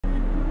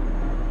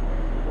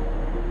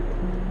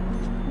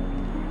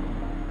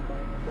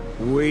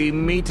We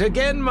meet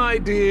again, my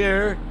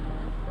dear.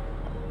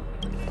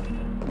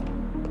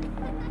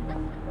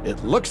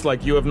 It looks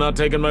like you have not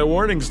taken my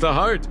warnings to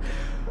heart.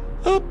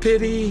 A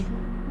pity.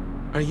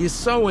 Are you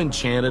so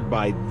enchanted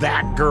by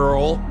that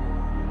girl?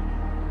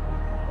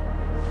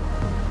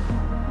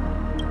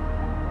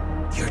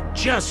 You're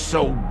just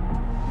so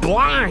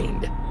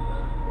blind.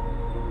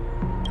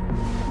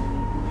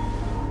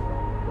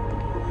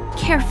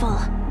 Careful.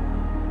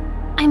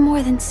 I'm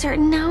more than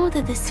certain now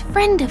that this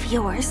friend of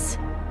yours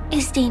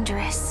is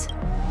dangerous.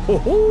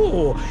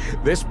 Oh,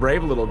 this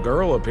brave little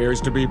girl appears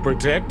to be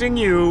protecting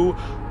you.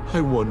 I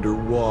wonder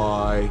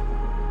why.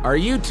 Are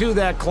you two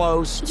that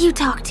close? You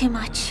talk too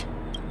much.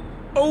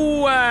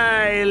 Oh,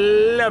 I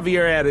love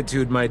your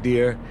attitude, my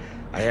dear.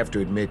 I have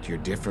to admit you're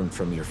different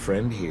from your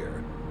friend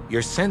here.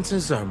 Your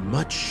senses are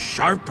much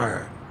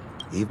sharper.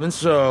 Even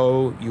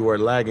so, you are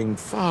lagging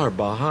far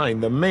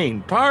behind the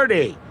main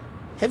party.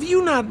 Have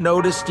you not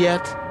noticed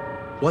yet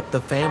what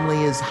the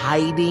family is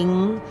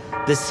hiding?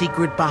 The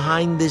secret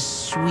behind this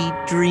sweet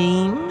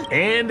dream?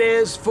 And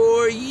as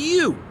for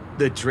you,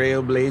 the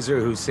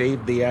trailblazer who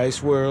saved the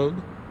ice world,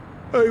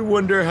 I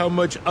wonder how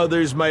much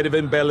others might have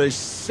embellished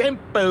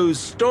Sampo's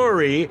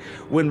story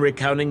when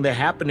recounting the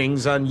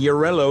happenings on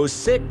Eurello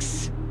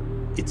 6.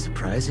 It's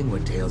surprising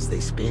what tales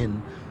they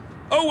spin.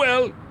 Oh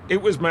well, it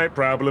was my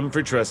problem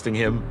for trusting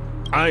him.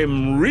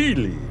 I'm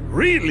really,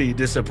 really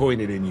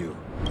disappointed in you.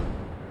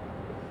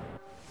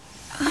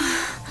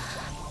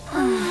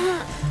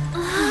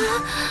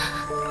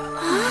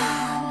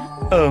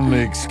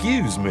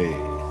 Excuse me.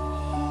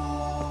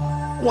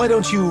 Why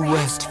don't you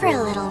rest for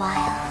a little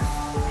while?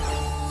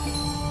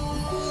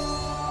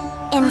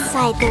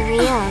 Inside the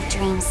real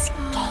dreamscape.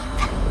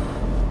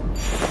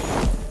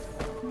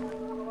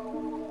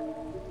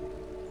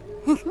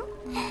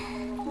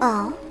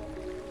 Oh?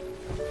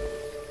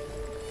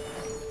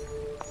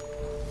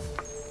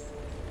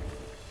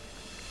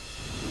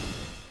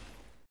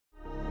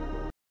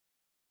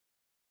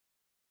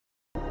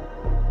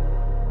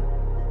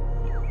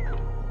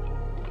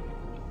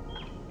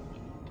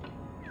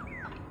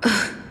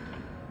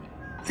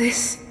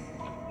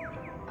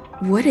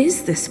 What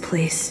is this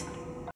place?